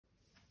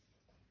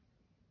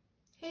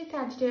Hey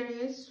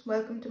Sagittarius,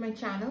 welcome to my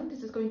channel.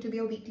 This is going to be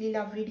a weekly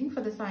love reading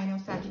for the sign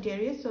of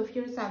Sagittarius. So if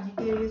you're a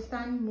Sagittarius,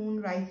 Sun,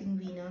 Moon, Rising,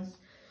 Venus,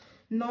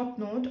 North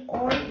Node,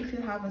 or if you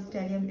have a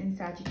stellium in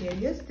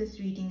Sagittarius, this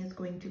reading is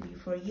going to be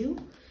for you.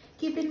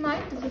 Keep in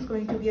mind, this is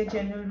going to be a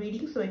general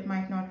reading, so it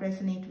might not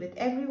resonate with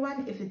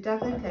everyone. If it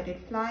doesn't, let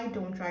it fly.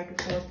 Don't try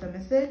to force the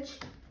message.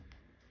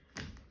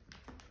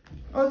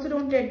 Also,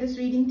 don't let this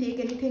reading take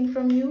anything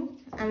from you.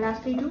 And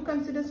lastly, do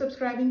consider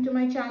subscribing to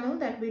my channel.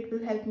 That way it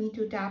will help me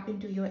to tap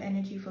into your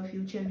energy for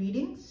future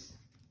readings.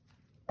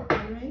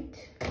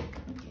 Alright.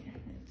 Okay,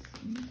 let's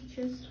see.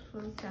 Messages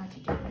for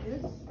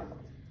Sagittarius.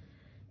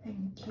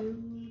 Thank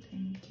you.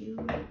 Thank you.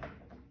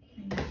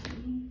 Thank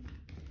you.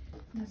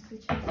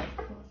 Messages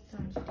for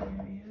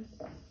Sagittarius.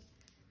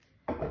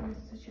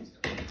 Messages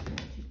for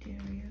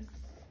Sagittarius.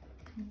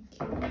 Thank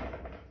you.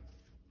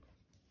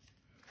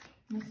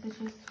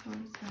 Messages for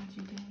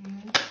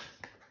Sagittarius.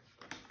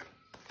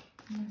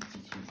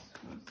 Messages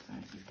for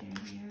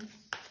Sagittarius.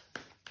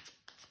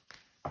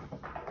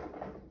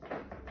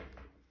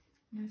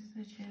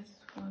 Messages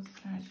for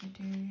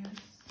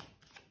Sagittarius.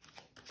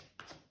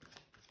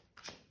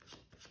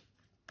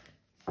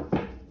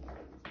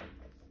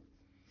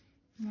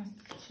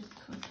 Messages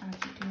for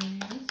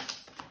Sagittarius.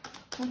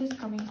 What is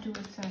coming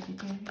towards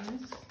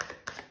Sagittarius?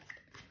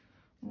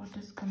 What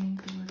is coming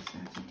towards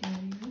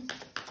Sagittarius?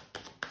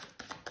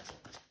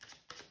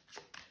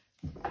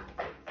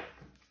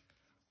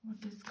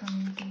 What is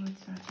coming towards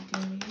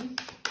Sagittarius?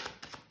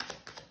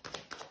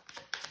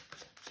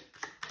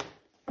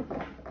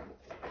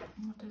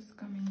 What is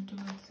coming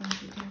towards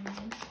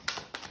Sagittarius?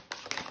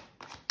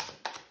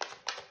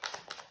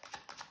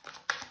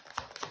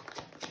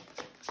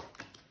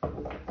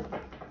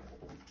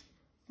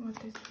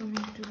 What is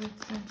coming towards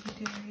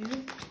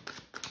Sagittarius?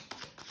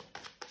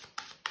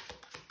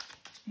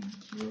 Thank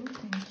you,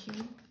 thank you.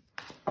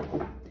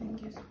 Thank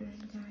you,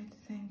 Spirit Guides.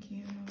 Thank you,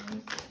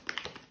 Universe.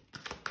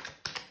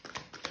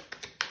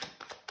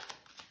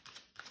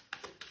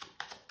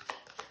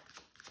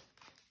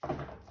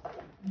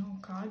 No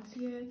cards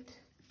yet.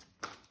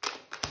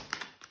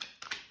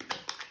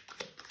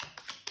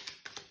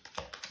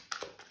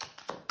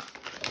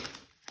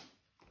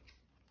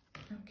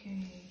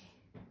 Okay.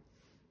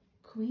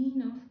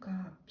 Queen of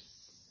Cups.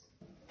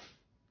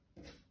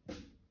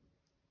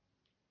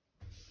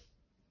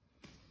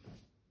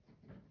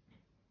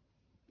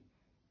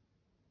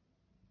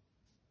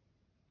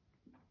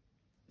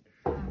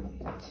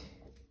 Right.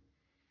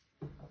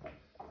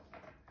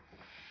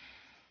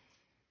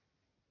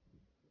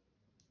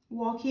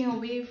 Walking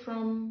away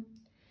from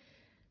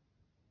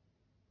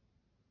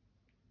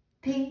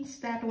things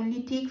that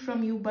only take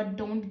from you but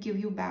don't give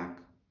you back.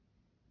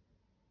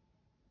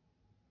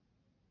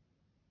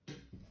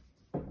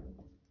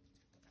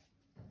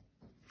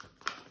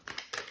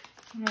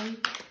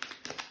 Right?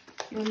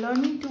 You're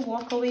learning to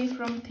walk away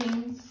from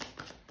things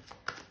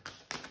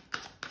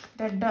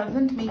that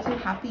doesn't make you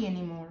happy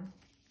anymore.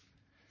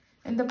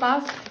 In the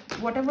past,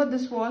 whatever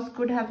this was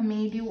could have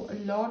made you a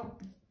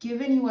lot,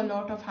 given you a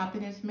lot of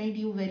happiness, made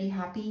you very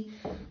happy.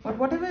 But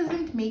whatever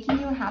isn't making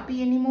you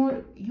happy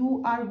anymore,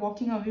 you are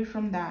walking away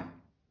from that.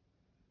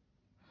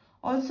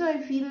 Also,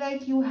 I feel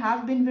like you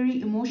have been very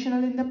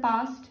emotional in the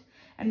past.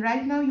 And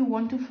right now you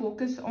want to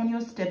focus on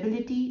your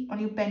stability, on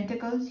your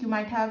pentacles. You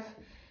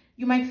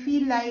might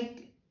feel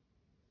like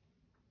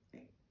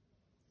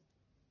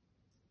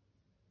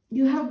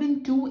you have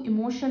been too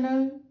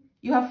emotional.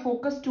 You have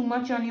focused too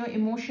much on your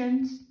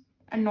emotions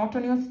and not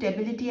on your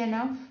stability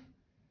enough.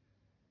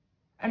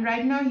 And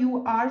right now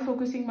you are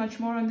focusing much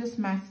more on this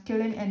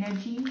masculine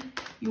energy.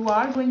 You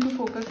are going to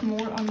focus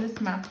more on this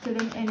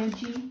masculine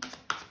energy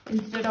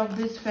instead of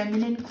this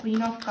feminine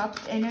Queen of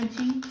Cups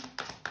energy.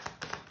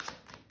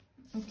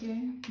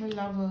 Okay, the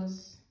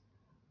Lovers.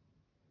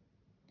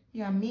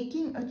 Yeah,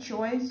 making a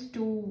choice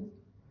to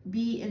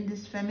be in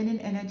this feminine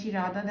energy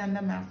rather than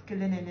the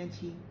masculine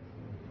energy.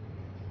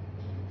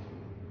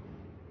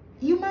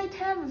 You might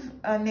have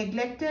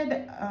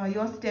neglected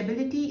your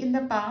stability in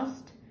the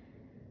past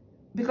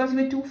because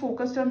you were too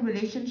focused on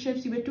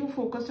relationships. You were too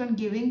focused on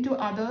giving to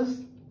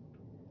others.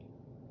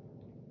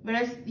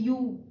 Whereas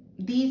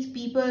these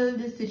people,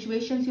 these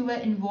situations you were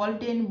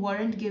involved in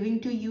weren't giving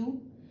to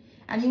you.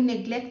 And you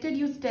neglected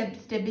your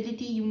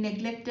stability. You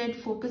neglected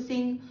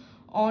focusing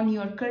on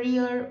your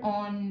career,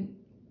 on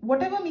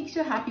whatever makes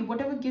you happy,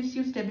 whatever gives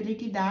you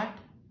stability, that.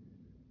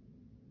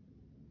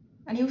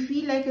 And you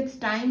feel like it's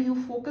time you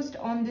focused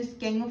on this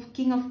King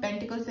of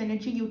Pentacles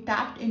energy. You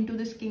tapped into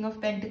this King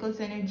of Pentacles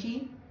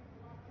energy.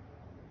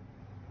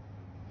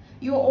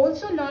 You're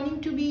also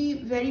learning to be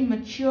very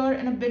mature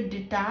and a bit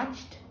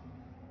detached.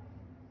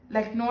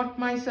 Like not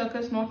my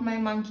circus, not my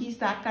monkeys,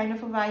 that kind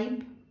of a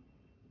vibe.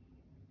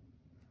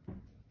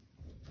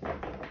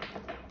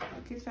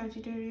 Okay,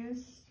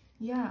 Sagittarius.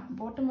 Yeah,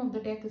 bottom of the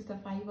deck is the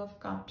Five of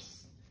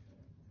Cups.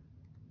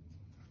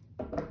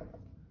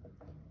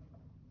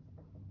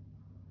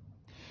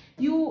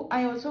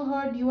 I also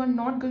heard you are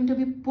not going to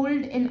be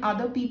pulled in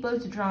other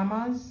people's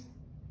dramas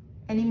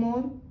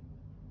anymore.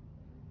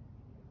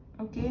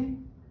 Okay.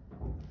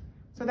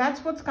 So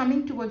that's what's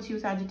coming towards you,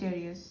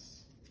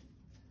 Sagittarius.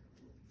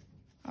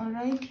 All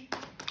right,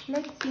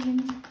 let's see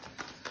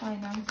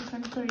finances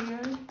and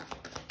career.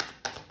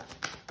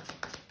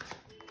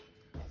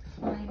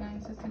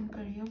 Finances and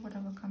career,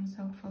 whatever comes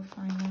out for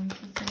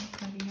finances and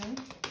career.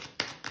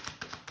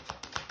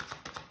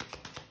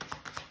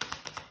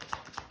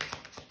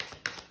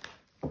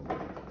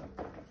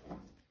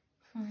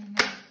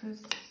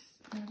 Finances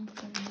and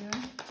career.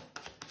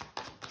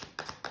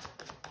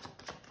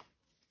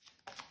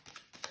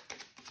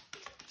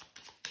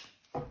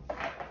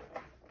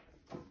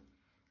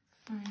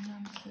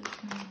 Finances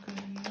and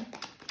career.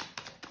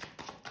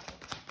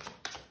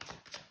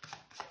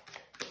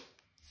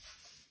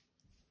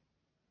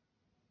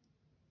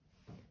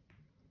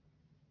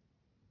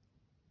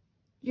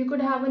 You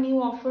could have a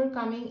new offer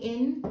coming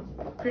in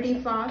pretty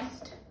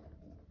fast.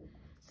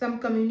 Some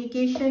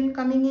communication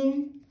coming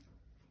in.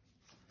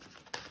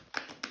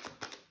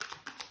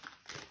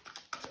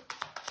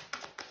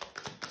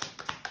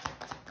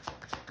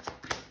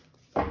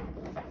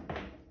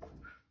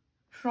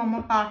 From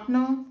a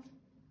partner.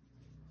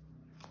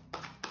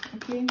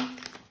 Okay.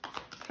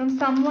 From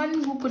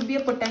someone who could be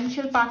a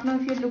potential partner.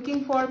 If you're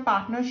looking for a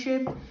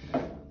partnership,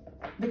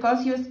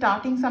 because you're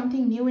starting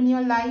something new in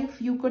your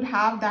life, you could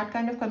have that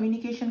kind of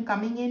communication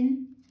coming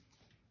in.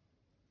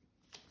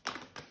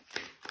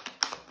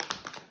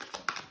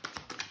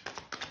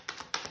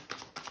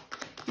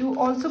 You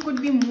also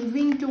could be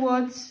moving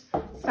towards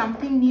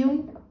something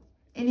new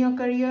in your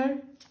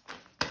career.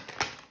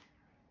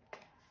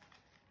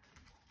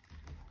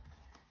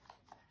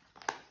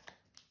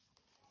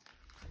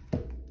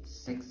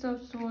 Six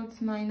of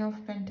Swords, Nine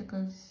of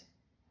Pentacles.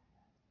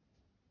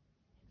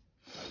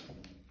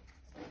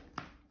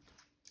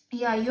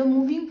 Yeah, you're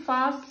moving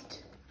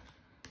fast.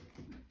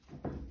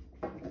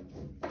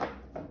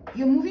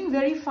 You're moving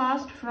very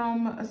fast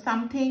from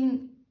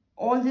something,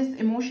 all this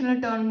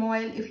emotional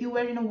turmoil. If you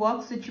were in a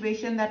work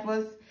situation that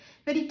was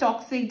very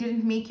toxic,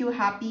 didn't make you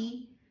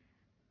happy,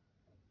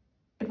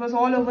 it was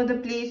all over the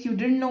place, you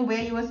didn't know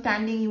where you were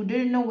standing, you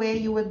didn't know where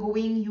you were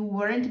going, you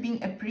weren't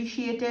being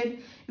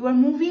appreciated. You are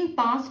moving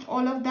past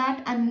all of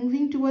that and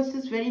moving towards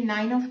this very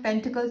Nine of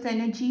Pentacles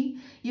energy.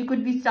 You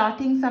could be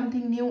starting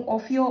something new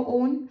of your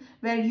own,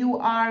 where you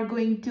are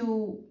going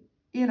to,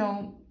 you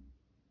know,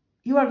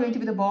 you are going to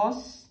be the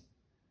boss.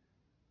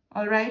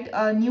 All right,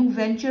 a new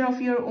venture of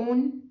your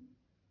own.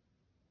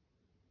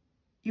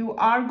 You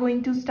are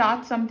going to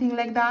start something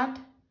like that.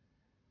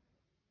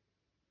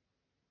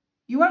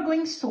 You are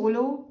going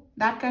solo,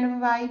 that kind of a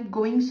vibe,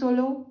 going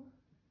solo.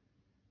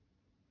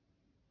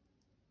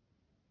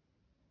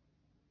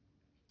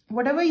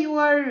 Whatever you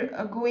are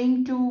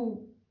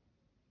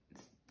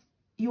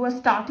you are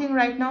starting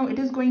right now, it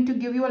is going to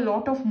give you a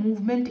lot of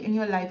movement in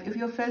your life. If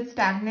you felt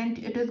stagnant,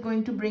 it is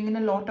going to bring in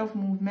a lot of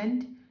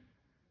movement.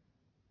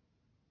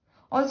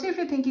 Also, if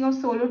you're thinking of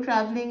solo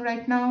traveling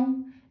right now,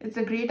 it's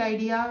a great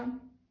idea.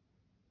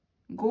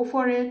 Go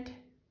for it.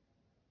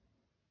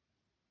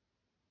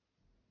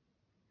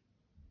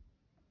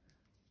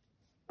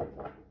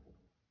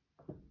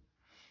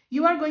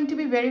 You are going to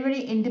be very,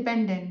 very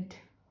independent.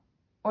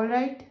 All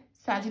right,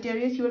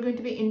 Sagittarius, you are going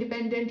to be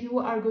independent. You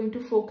are going to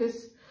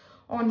focus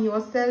on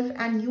yourself,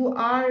 and you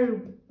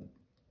are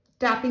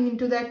tapping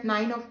into that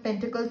Nine of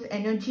Pentacles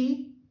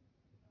energy,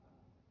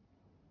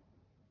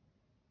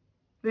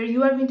 where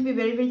you are going to be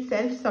very, very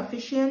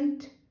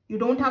self-sufficient. You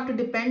don't have to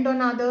depend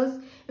on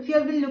others. If you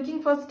have been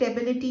looking for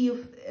stability,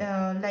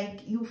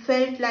 you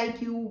felt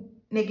like you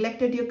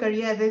neglected your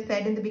career, as I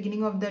said in the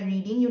beginning of the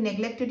reading, you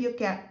neglected your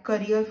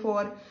career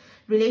for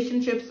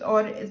relationships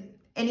or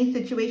any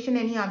situation,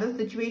 any other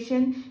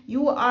situation,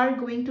 you are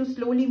going to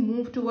slowly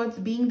move towards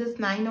being this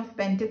Nine of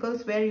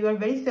Pentacles, where you are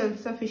very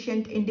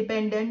self-sufficient,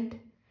 independent,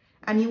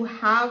 and you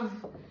have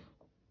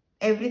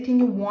everything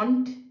you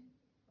want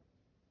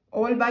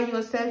all by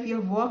yourself. You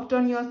have worked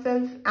on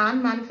yourself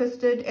and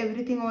manifested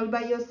everything all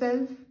by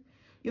yourself.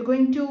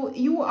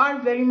 You are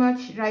very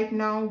much right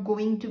now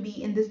going to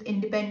be in this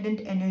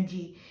independent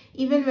energy.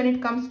 Even when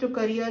it comes to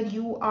career,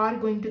 you are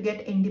going to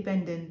get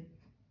independent.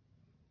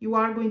 You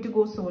are going to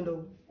go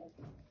solo.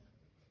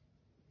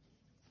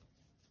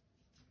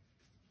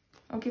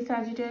 Okay,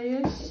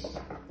 Sagittarius.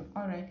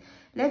 All right.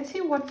 Let's see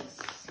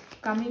what's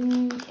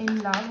coming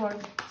in love or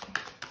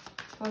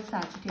for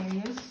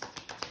Sagittarius.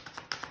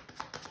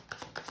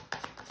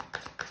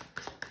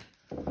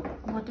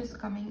 What is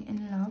coming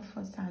in love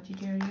for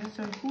Sagittarius,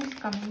 or who's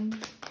coming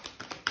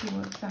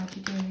towards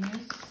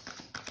Sagittarius?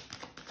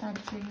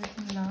 Sagittarius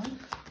in love.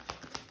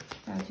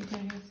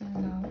 Sagittarius in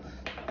love.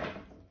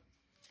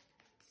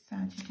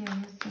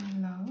 Sagittarius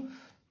in love.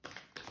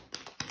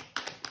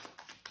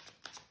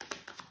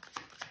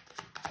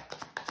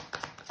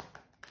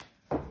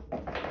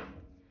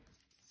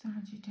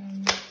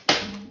 Sagittarius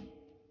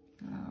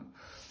in love.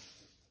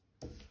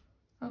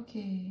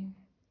 Okay.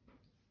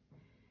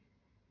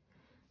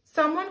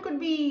 Someone could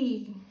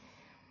be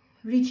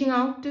reaching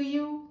out to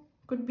you.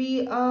 Could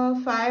be a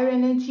fire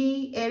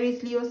energy,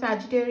 Aries, Leo,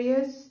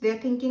 Sagittarius. They're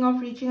thinking of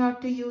reaching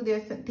out to you.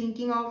 They're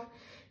thinking of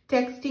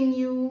texting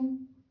you.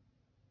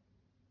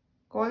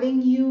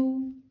 calling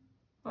you.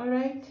 All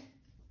right.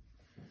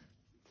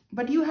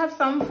 But you have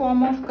some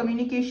form of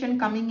communication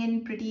coming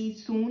in pretty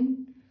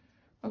soon.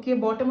 Okay,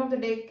 bottom of the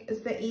deck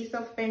is the Ace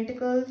of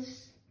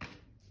Pentacles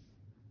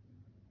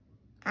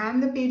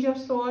and the Page of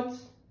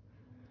Swords.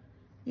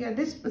 Yeah,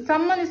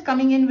 someone is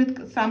coming in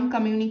with some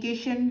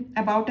communication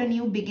about a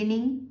new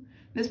beginning.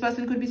 This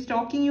person could be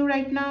stalking you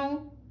right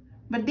now,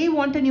 but they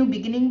want a new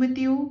beginning with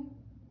you.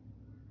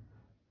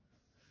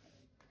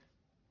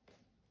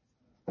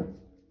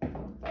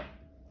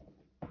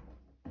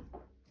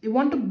 They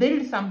want to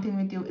build something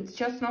with you. It's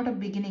just not a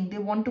beginning. They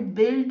want to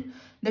build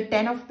the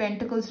Ten of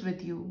Pentacles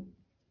with you.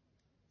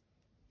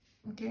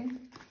 Okay.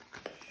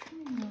 Show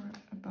me more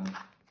about.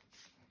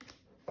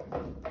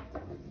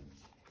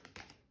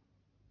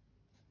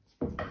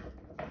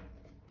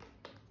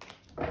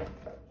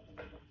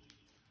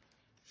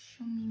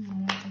 Show me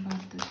more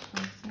about this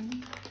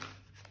person.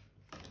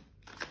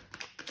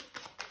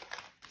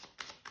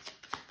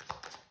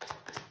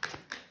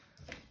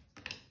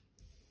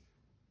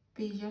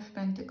 Page of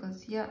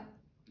Pentacles. Yeah,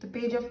 the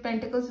Page of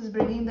Pentacles is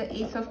bringing the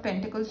Ace of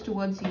Pentacles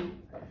towards you.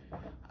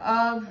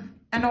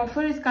 An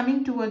offer is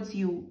coming towards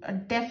you.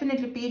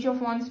 Definitely Page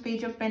of Wands,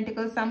 Page of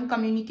Pentacles. Some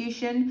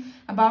communication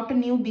about a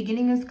new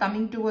beginning is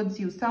coming towards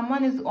you.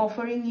 Someone is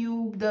offering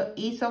you the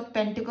Ace of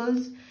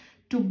Pentacles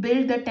to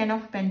build the Ten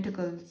of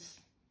Pentacles.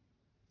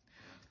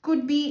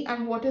 Could be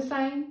a water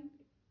sign,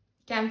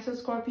 Cancer,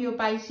 Scorpio,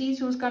 Pisces,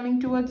 who's coming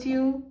towards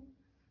you.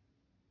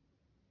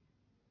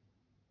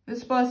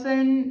 This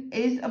person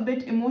is a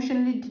bit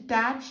emotionally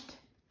detached.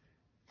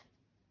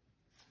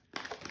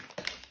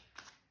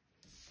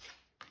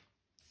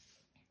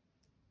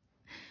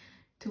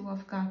 Two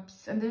of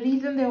Cups. And the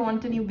reason they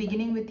want a new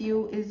beginning with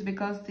you is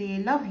because they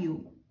love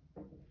you.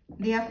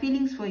 They have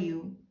feelings for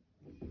you.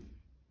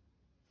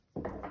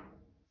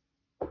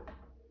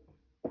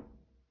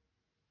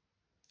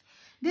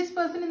 This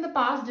person in the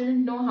past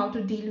didn't know how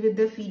to deal with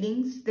their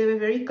feelings. They were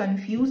very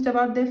confused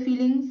about their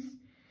feelings.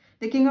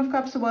 The King of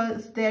Cups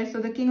was there. So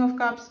the King of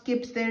Cups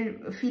keeps their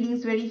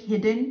feelings very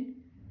hidden.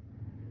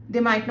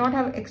 They might not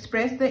have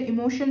expressed their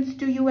emotions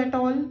to you at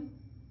all.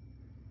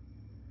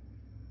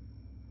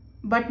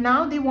 But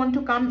now they want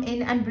to come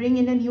in and bring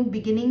in a new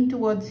beginning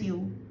towards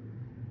you.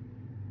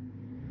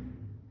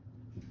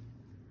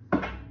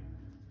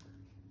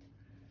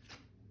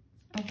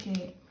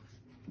 Okay.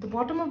 The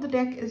bottom of the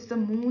deck is the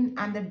Moon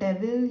and the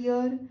Devil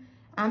here.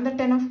 And the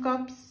Ten of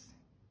Cups.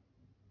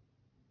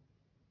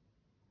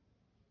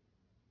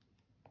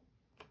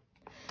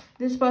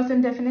 This person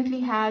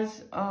definitely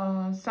has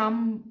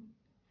some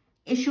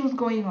issues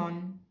going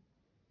on.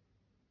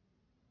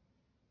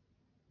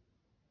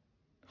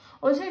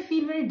 Also, I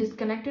feel very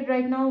disconnected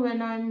right now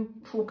when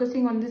I'm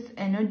focusing on this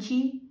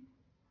energy.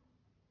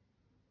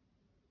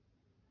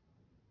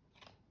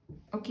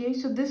 Okay,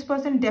 so this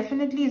person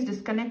definitely is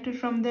disconnected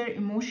from their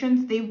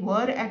emotions. They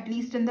were, at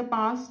least in the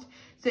past.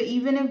 So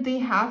even if they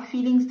have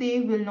feelings,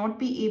 they will not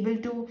be able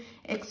to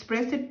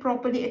express it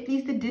properly. At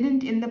least they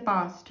didn't in the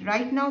past.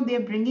 Right now, they are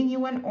bringing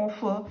you an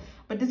offer,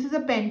 but this is a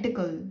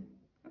pentacle.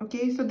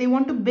 Okay, so they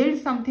want to build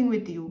something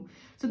with you.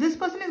 So this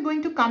person is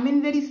going to come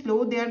in very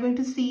slow. They are going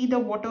to see the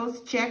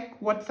waters, check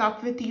what's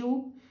up with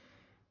you.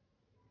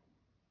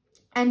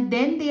 And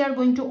then they are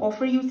going to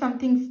offer you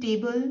something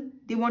stable.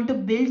 They want to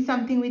build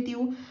something with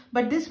you.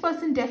 But this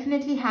person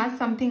definitely has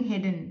something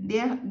hidden.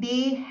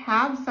 They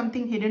have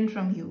something hidden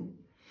from you.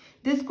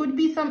 This could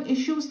be some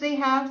issues they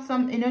have,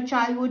 some inner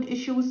childhood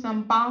issues,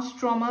 some past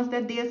traumas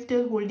that they are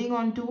still holding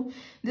on to.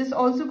 This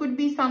also could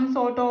be some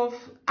sort of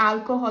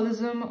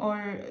alcoholism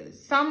or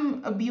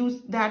some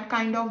abuse that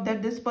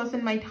this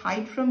person might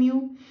hide from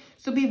you.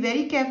 So be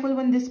very careful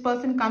when this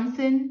person comes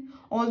in.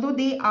 Although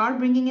they are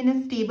bringing in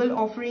a stable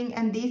offering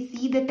and they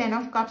see the Ten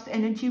of Cups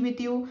energy with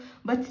you,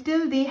 but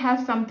still they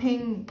have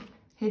something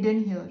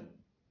hidden here.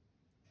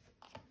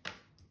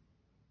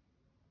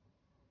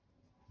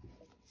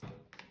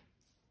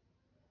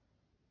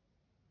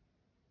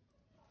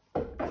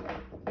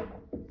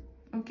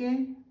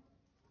 Okay.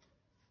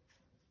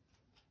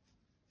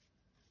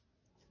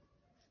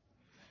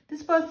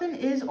 This person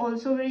is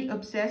also very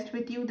obsessed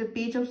with you. The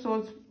Page of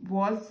Swords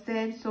was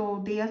there,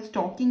 so they are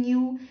stalking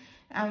you.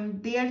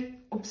 They are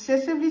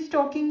obsessively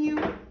stalking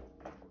you.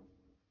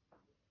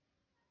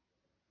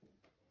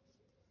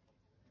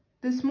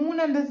 This Moon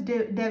and this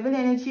Devil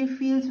energy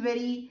feels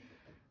very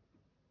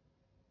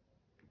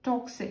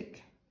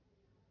toxic.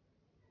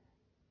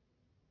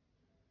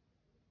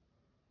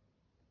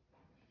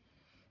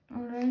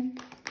 Alright.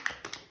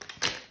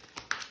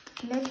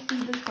 Let's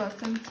see this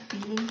person's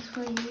feelings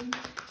for you.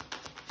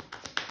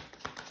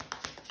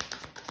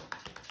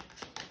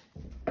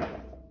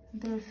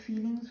 Their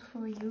feelings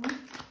for you.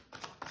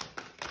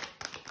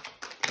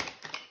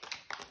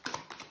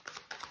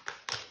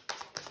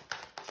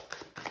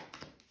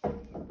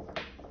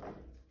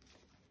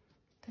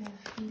 Their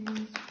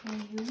feelings for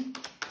you.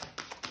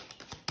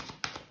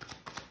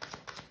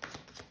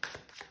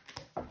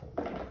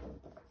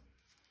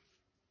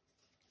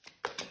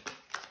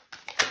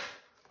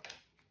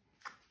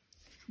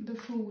 The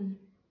Fool.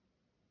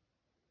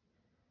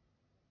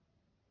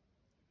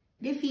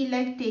 They feel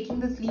like taking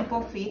this leap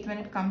of faith when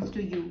it comes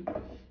to you.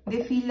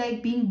 They feel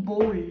like being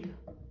bold.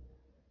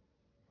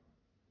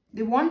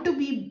 They want to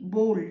be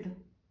bold.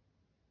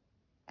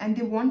 And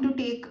they want to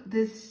take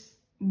this,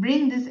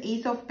 bring this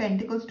Ace of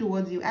Pentacles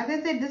towards you. As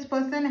I said, this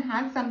person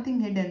has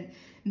something hidden.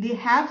 They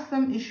have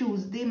some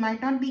issues. They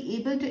might not be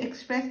able to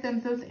express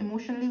themselves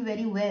emotionally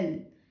very well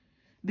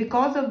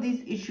because of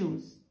these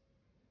issues.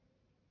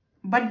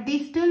 But they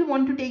still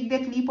want to take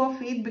that leap of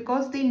faith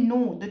because they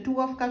know, the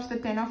Two of Cups, the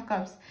Ten of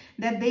Cups,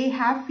 that they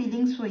have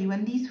feelings for you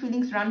and these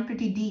feelings run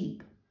pretty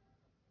deep.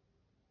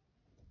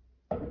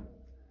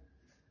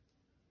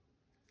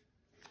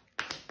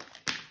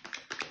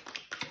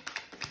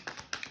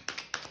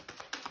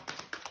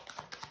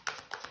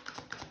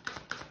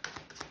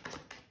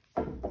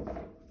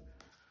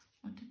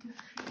 What did they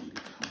feel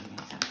for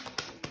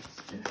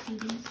myself? Their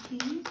feelings,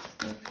 please.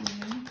 Their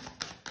feelings.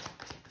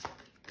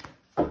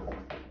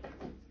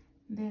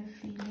 Their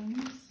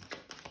feelings.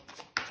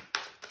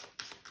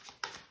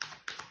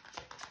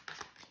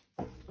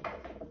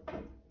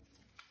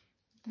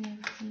 Their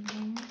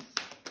feelings.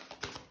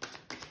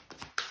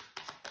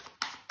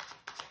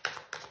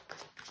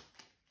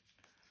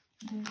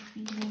 Their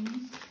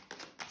feelings.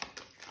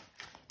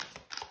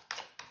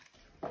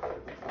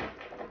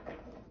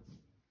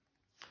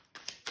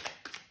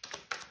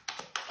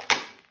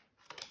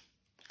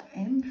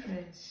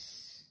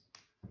 Empress.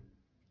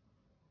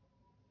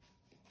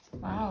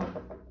 Wow.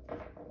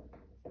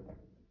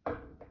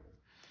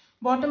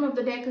 Bottom of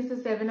the deck is the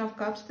Seven of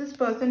Cups. This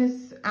person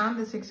is, and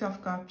the Six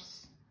of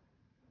Cups.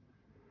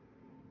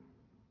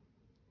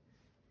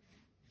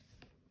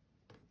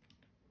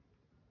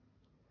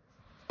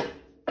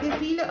 They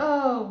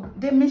feel,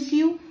 they miss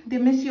you. They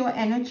miss your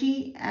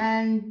energy.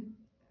 And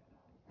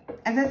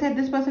as I said,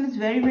 this person is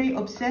very, very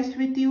obsessed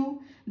with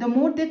you. The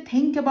more they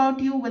think about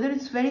you, whether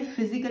it's very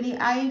physically,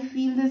 I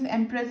feel this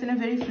Empress in a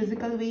very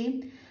physical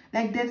way.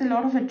 Like there's a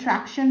lot of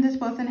attraction this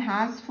person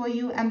has for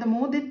you. And the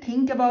more they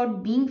think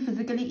about being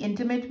physically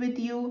intimate with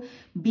you,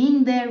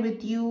 being there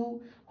with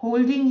you,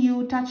 holding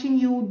you, touching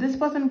you, this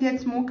person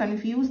gets more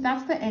confused.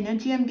 That's the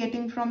energy I'm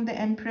getting from the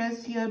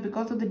Empress here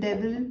because of the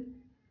Devil.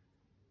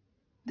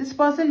 This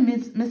person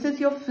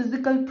misses your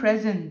physical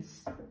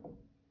presence.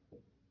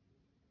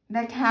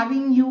 Like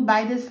having you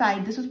by the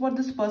side. This is what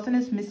this person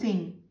is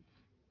missing.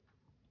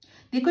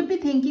 They could be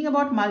thinking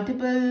about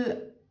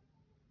multiple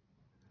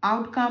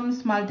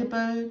outcomes,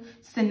 multiple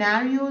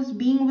scenarios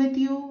being with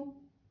you.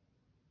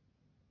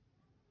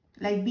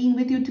 Like being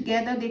with you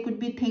together, they could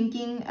be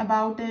thinking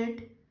about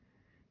it.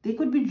 They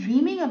could be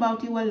dreaming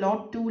about you a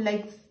lot too.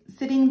 Like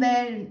sitting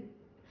there,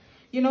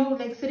 you know,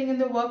 like sitting in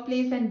the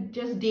workplace and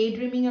just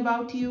daydreaming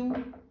about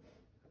you.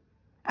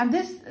 And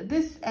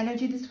this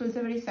energy, this feels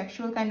a very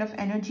sexual kind of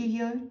energy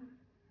here.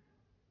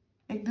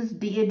 Like this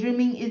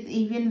daydreaming is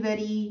even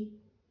very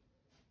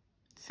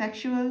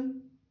sexual.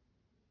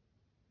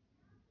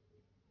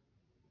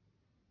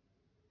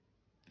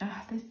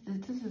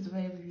 This is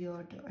very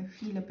weird. I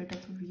feel a bit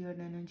of a weird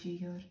energy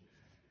here.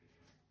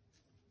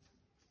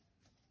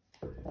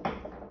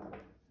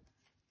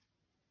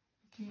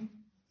 Okay.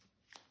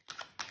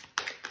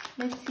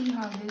 Let's see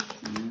how this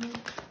feels.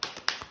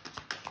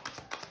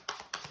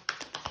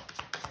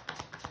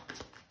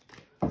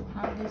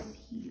 How this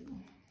heal.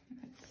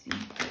 Let's see.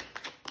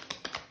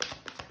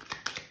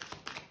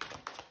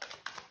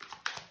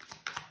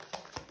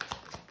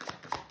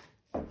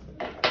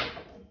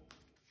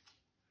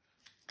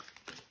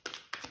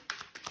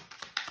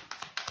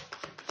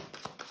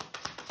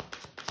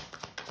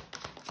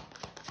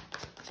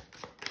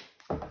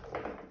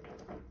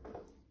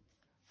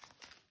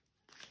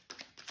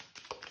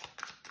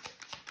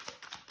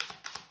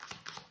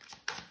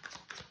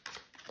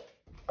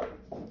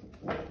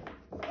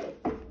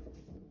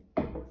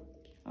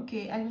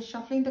 Okay, I was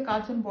shuffling the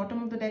cards on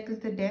bottom of the deck is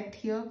the Death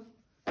here.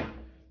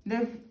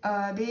 They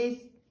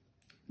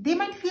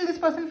might feel, this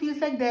person feels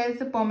like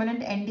there's a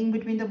permanent ending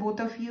between the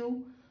both of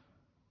you.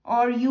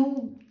 Or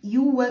you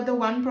were the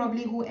one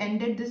probably who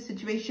ended this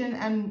situation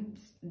and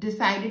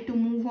decided to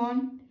move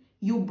on.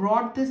 You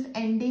brought this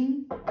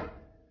ending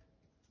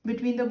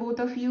between the both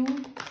of you.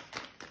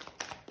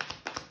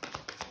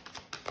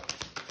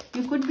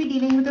 You could be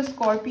dealing with a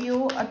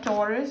Scorpio, a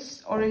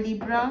Taurus, or a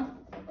Libra,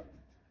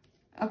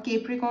 a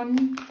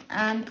Capricorn,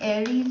 an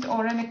Aries,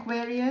 or an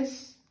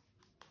Aquarius.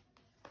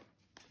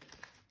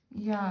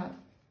 Yeah,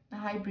 the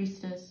High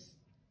Priestess.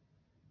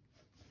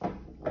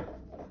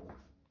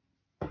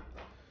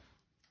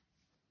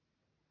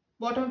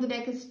 Bottom of the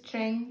deck is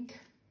Strength.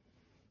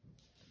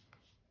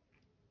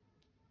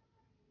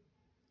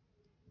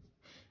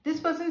 This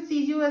person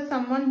sees you as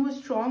someone who is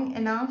strong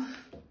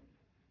enough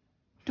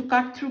to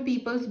cut through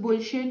people's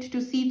bullshit,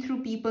 to see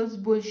through people's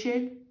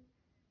bullshit.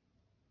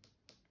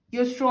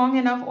 You're strong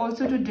enough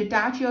also to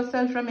detach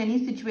yourself from any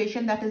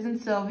situation that isn't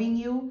serving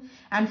you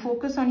and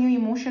focus on your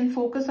emotion,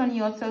 focus on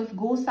yourself,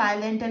 go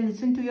silent and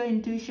listen to your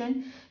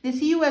intuition. They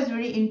see you as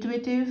very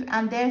intuitive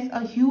and there's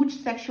a huge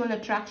sexual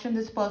attraction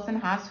this person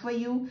has for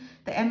you.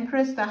 The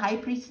Empress, the High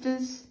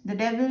Priestess, the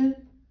Devil.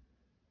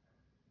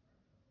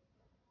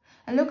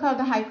 And look how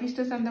the High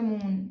Priestess and the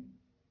Moon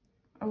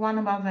are one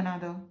above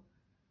another.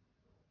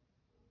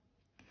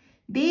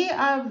 They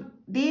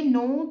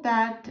know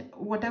that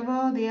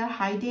whatever they are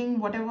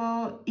hiding,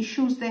 whatever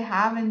issues they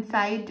have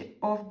inside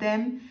of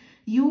them,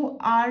 you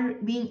are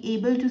being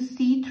able to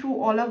see through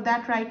all of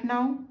that right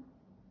now.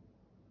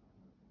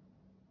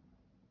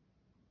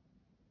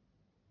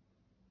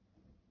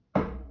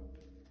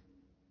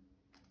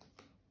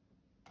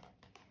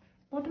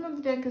 Bottom of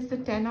the deck is the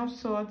Ten of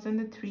Swords and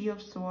the Three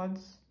of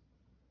Swords.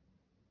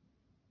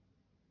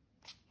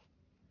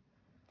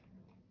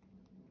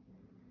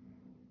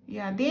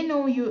 Yeah, they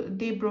know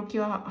they broke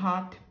your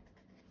heart.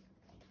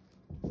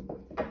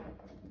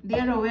 They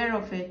are aware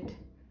of it.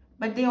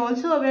 But they are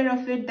also aware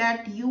of it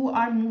that you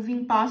are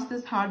moving past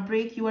this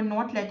heartbreak. You are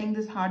not letting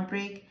this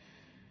heartbreak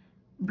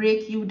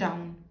break you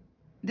down.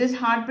 This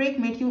heartbreak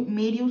made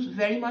you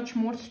very much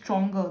more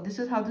stronger. This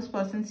is how this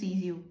person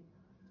sees you.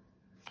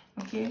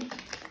 Okay.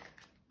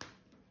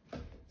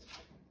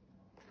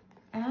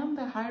 And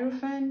the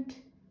Hierophant.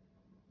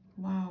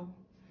 Wow.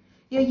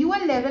 Yeah, you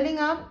are leveling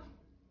up.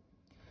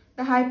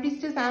 The High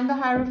Priestess and the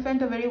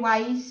Hierophant, a very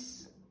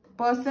wise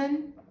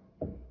person.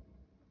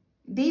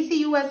 They see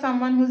you as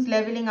someone who's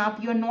leveling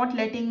up.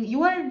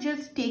 You are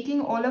just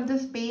taking all of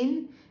this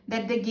pain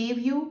that they gave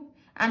you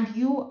and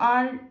you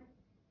are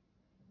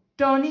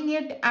turning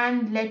it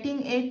and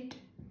letting it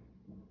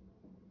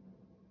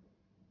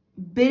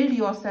build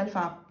yourself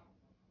up.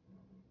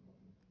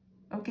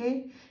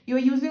 Okay? You're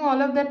using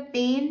all of that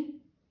pain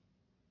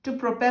to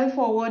propel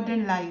forward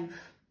in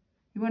life.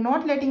 You are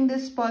not letting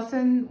this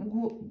person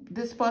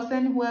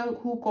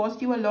who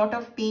caused you a lot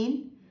of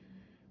pain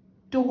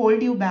to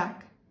hold you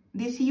back.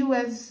 They see you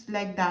as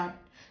like that.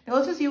 They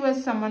also see you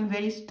as someone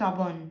very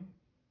stubborn.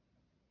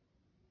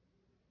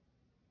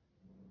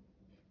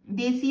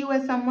 They see you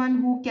as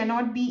someone who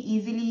cannot be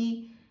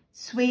easily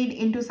swayed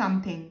into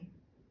something.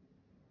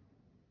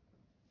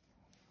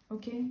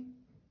 Okay.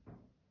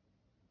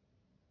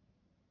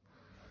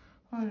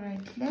 All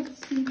right,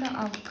 let's see the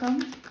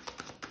outcome.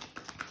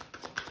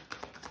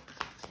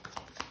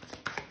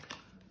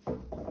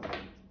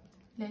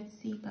 Let's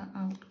see the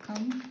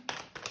outcome.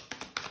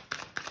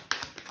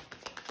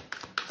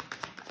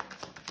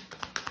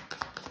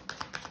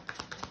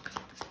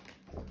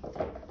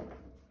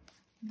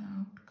 The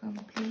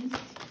outcome, please.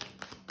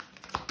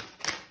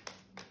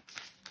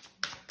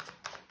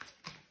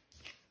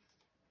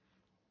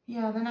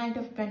 Yeah, the Knight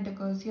of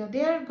Pentacles. Yeah,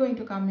 they are going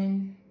to come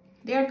in.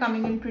 They are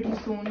coming in pretty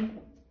soon.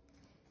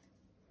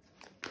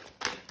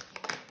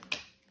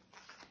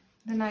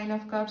 The Nine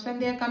of Cups.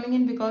 And they are coming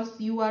in because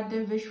you are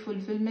their wish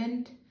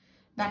fulfillment.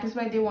 That is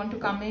why they want to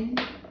come in.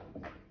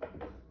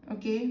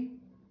 Okay.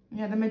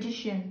 Yeah, the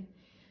Magician.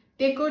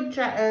 They could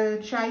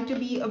try to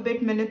be a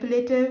bit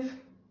manipulative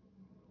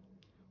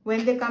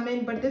when they come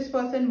in. But this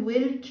person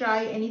will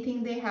try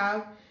anything they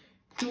have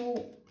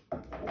to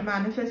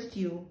manifest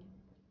you.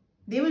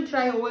 They will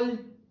try all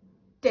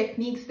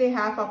techniques they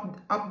have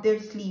up their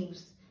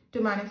sleeves to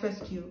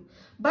manifest you.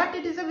 But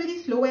it is a very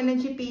slow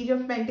energy, Page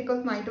of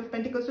Pentacles, Knight of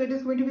Pentacles. So it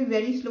is going to be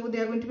very slow. They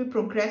are going to be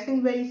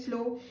progressing very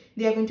slow.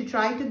 They are going to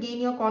try to gain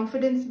your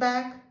confidence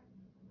back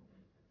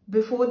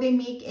before they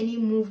make any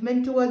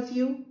movement towards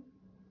you.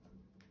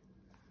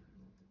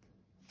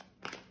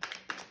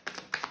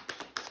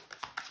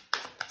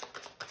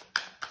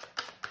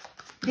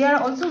 They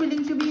are also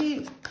willing to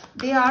be,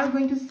 they are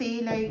going to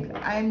say like,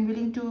 I am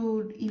willing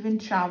to even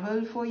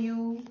travel for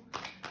you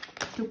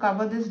to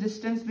cover this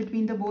distance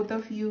between the both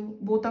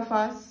of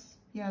us.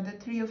 Yeah, the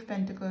Three of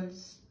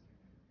Pentacles.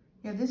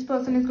 Yeah, this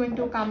person is going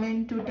to come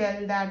in to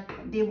tell that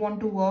they want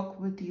to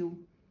work with you.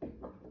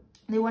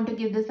 They want to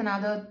give this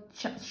another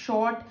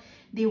shot.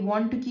 They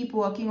want to keep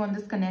working on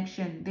this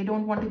connection. They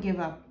don't want to give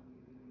up.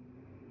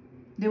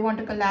 They want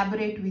to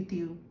collaborate with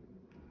you.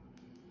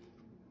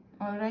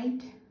 All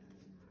right.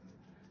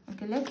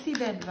 Okay, let's see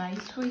the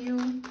advice for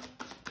you.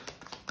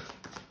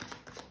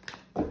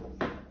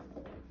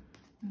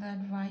 The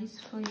advice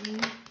for you.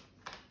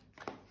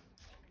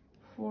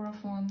 Four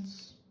of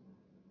Wands.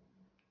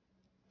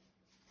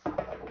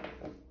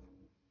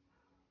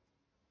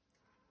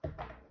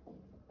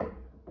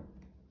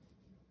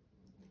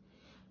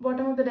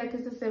 Bottom of the deck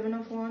is the Seven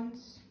of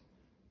Wands.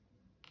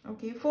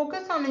 Okay,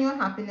 focus on your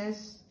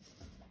happiness.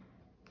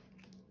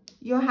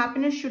 Your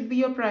happiness should be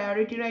your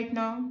priority right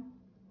now.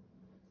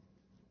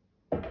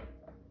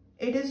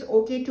 It is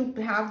okay to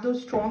have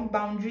those strong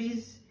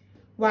boundaries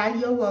while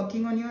you're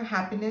working on your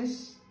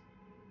happiness.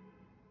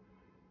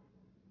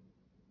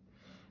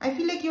 I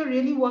feel like you're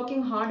really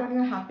working hard on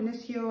your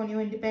happiness here, on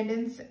your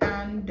independence,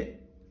 and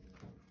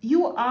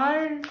you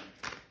are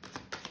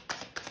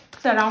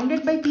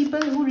surrounded by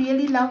people who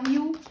really love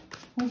you,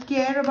 who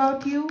care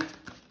about you.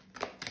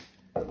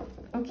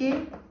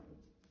 Okay?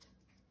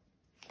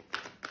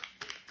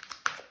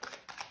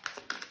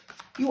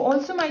 You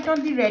also might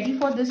not be ready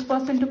for this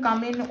person to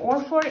come in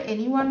or for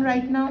anyone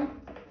right now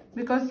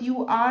because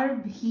you are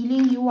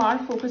healing, you are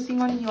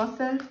focusing on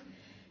yourself.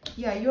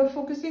 Yeah, you're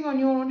focusing on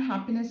your own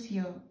happiness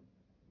here.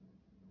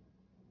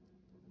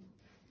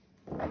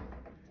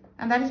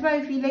 And that is why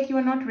I feel like you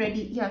are not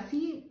ready. Yeah,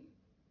 see,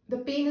 the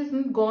pain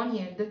isn't gone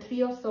yet. The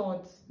Three of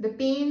Swords. The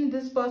pain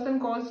this person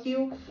caused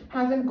you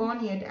hasn't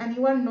gone yet. And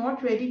you are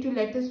not ready to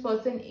let this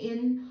person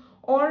in,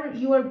 or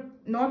you are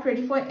not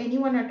ready for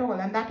anyone at all.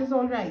 And that is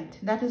all right.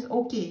 That is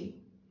okay.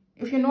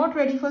 If you're not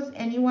ready for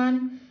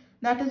anyone,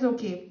 that is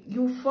okay.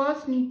 You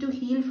first need to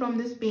heal from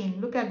this pain.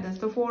 Look at this,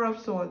 the Four of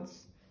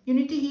Swords. You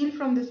need to heal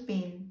from this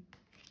pain.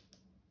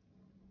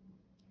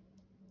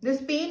 This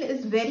pain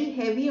is very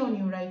heavy on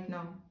you right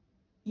now.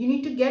 You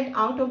need to get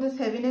out of this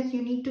heaviness.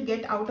 You need to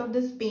get out of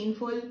this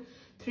painful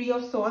Three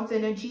of Swords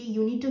energy.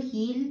 You need to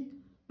heal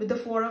with the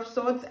Four of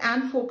Swords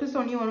and focus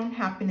on your own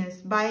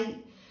happiness.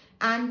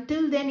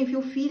 Until then, if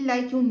you feel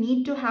like you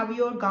need to have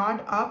your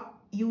guard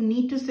up, you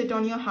need to sit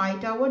on your high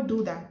tower,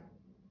 do that.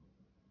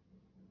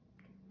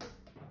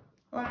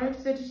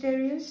 Alright,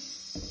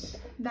 Sagittarius,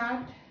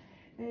 that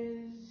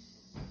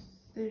is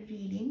the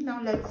reading.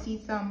 Now let's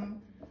see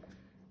some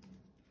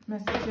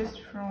messages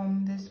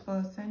from this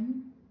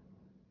person.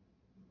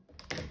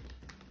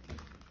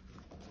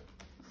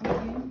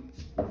 Okay,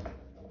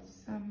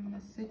 some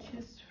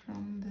messages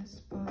from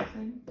this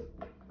person.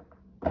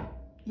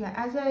 Yeah,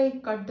 as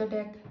I cut the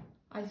deck,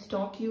 I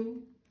stalk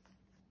you.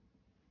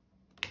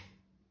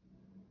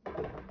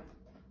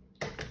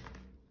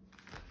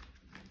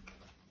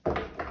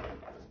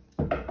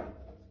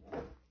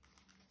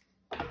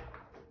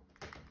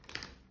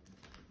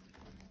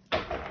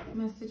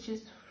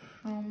 Messages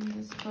from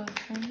this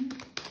person.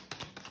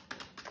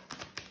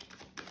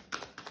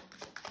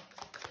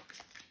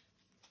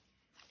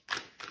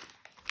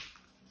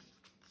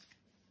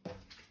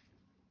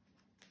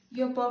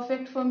 You're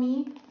perfect for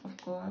me, of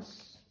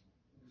course.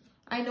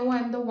 I know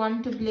I'm the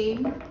one to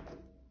blame.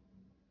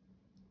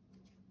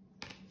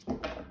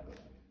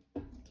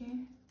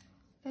 Okay,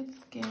 let's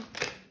get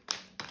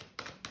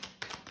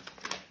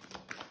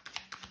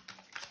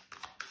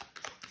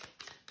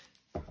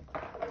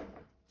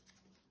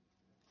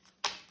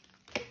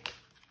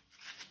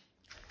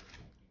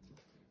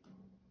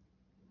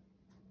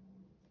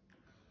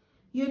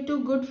you're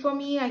too good for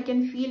me. I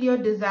can feel your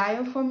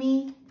desire for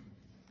me.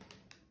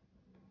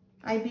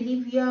 I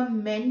believe we are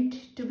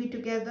meant to be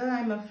together.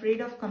 I'm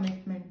afraid of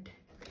commitment.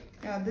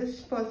 Yeah,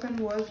 this person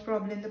was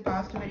probably in the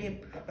past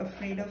very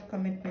afraid of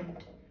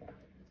commitment.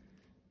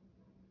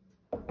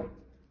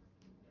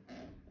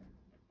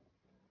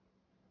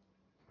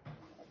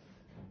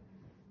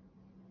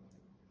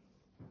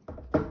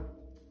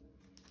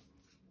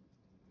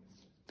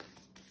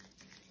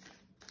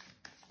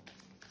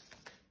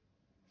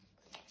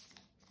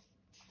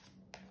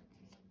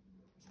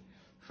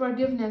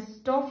 Forgiveness.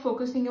 Stop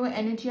focusing your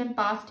energy on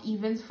past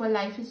events, for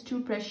life is too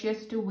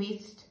precious to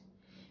waste.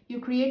 You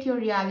create your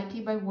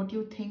reality by what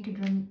you think,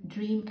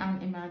 dream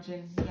and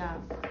imagine. Yeah.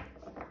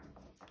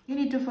 You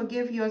need to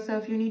forgive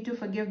yourself. You need to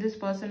forgive this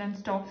person and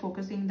stop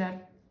focusing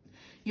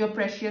your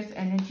precious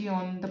energy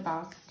on the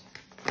past.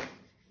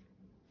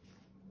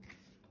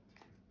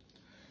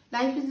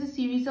 Life is a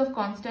series of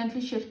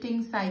constantly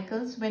shifting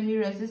cycles. When we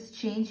resist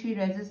change, we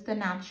resist the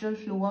natural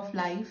flow of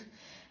life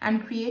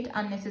and create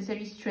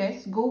unnecessary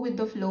stress. Go with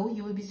the flow.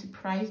 You will be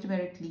surprised where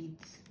it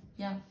leads.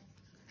 Yeah.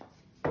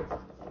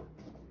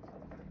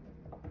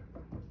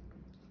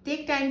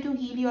 Take time to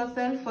heal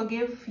yourself.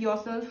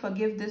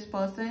 Forgive this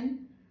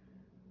person.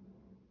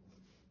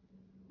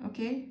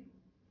 Okay,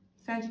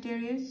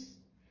 Sagittarius.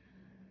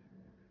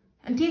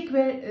 And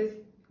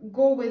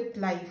go with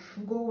life.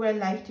 Go where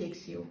life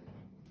takes you.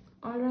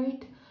 All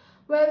right.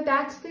 Well,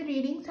 that's the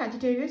reading,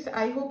 Sagittarius.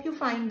 I hope you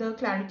find the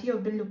clarity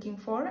you've been looking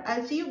for.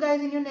 I'll see you guys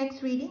in your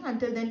next reading.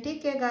 Until then,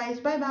 take care, guys.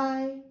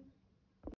 Bye-bye.